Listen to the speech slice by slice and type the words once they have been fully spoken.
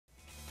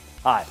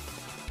Hi.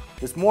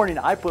 This morning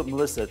I put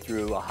Melissa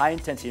through a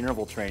high-intensity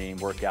interval training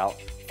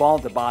workout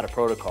following Tabata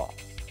protocol.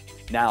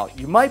 Now,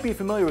 you might be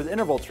familiar with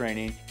interval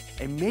training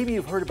and maybe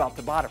you've heard about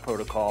Tabata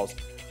protocols,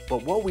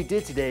 but what we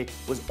did today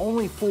was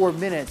only 4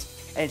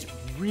 minutes and it's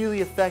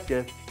really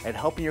effective at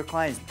helping your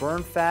clients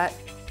burn fat,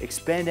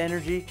 expend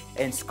energy,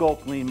 and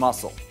sculpt lean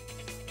muscle.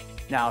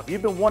 Now, if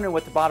you've been wondering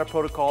what Tabata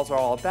protocols are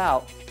all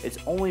about, it's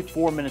only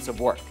 4 minutes of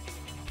work.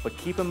 But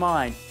keep in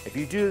mind, if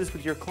you do this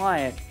with your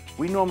client,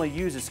 we normally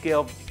use a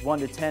scale of 1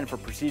 to 10 for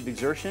perceived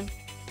exertion.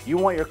 You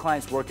want your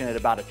clients working at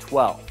about a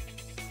 12.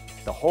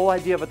 The whole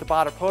idea of a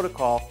Tabata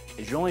protocol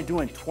is you're only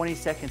doing 20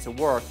 seconds of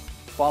work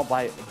followed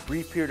by a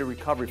brief period of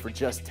recovery for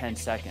just 10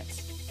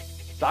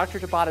 seconds. Dr.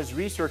 Tabata's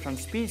research on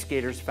speed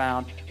skaters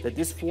found that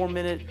this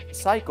 4-minute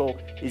cycle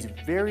is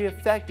very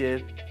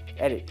effective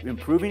at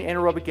improving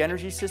anaerobic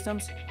energy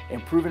systems,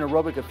 improving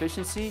aerobic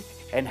efficiency,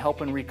 and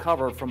helping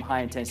recover from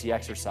high-intensity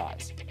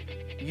exercise.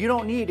 You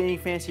don't need any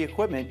fancy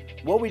equipment.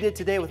 What we did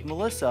today with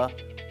Melissa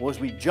was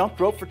we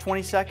jumped rope for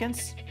 20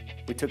 seconds,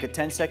 we took a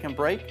 10-second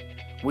break,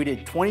 we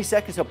did 20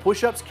 seconds of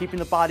push-ups, keeping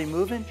the body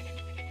moving,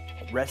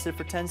 rested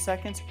for 10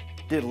 seconds,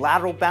 did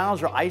lateral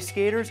bounds or ice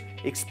skaters,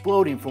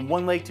 exploding from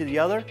one leg to the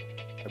other,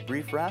 a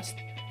brief rest,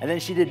 and then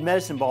she did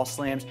medicine ball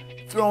slams,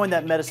 throwing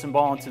that medicine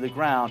ball into the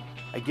ground,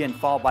 again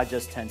followed by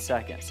just 10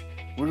 seconds.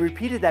 We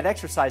repeated that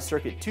exercise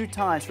circuit 2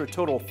 times for a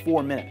total of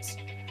 4 minutes.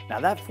 Now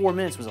that 4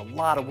 minutes was a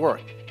lot of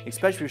work,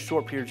 especially with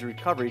short periods of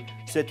recovery,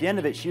 so at the end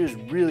of it she was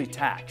really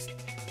taxed.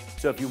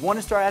 So if you want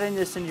to start adding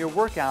this into your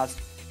workouts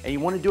and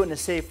you want to do it in a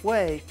safe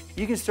way,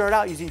 you can start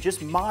out using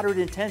just moderate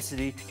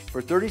intensity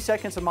for 30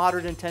 seconds of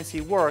moderate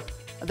intensity work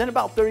and then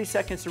about 30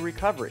 seconds of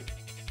recovery.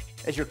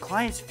 As your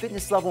client's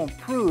fitness level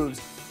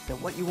improves,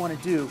 then what you want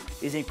to do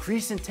is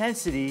increase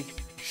intensity,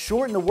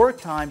 shorten the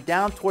work time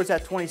down towards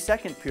that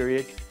 20-second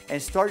period,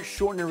 and start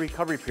shortening the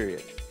recovery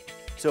period.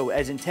 So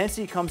as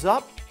intensity comes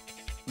up,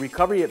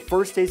 recovery at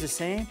first stays the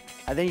same,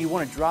 and then you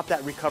want to drop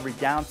that recovery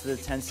down to the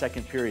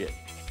 10-second period.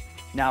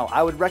 Now,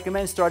 I would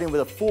recommend starting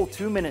with a full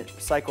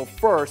 2-minute cycle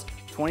first,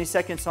 20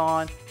 seconds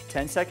on,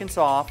 10 seconds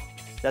off.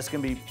 That's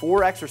going to be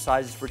 4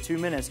 exercises for 2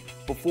 minutes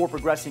before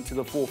progressing to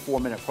the full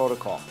 4-minute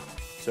protocol.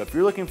 So if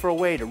you're looking for a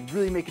way to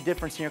really make a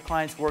difference in your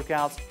clients'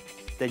 workouts,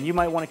 then you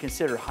might want to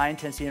consider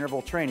high-intensity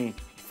interval training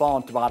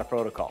following Tabata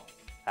protocol.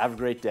 Have a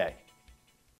great day.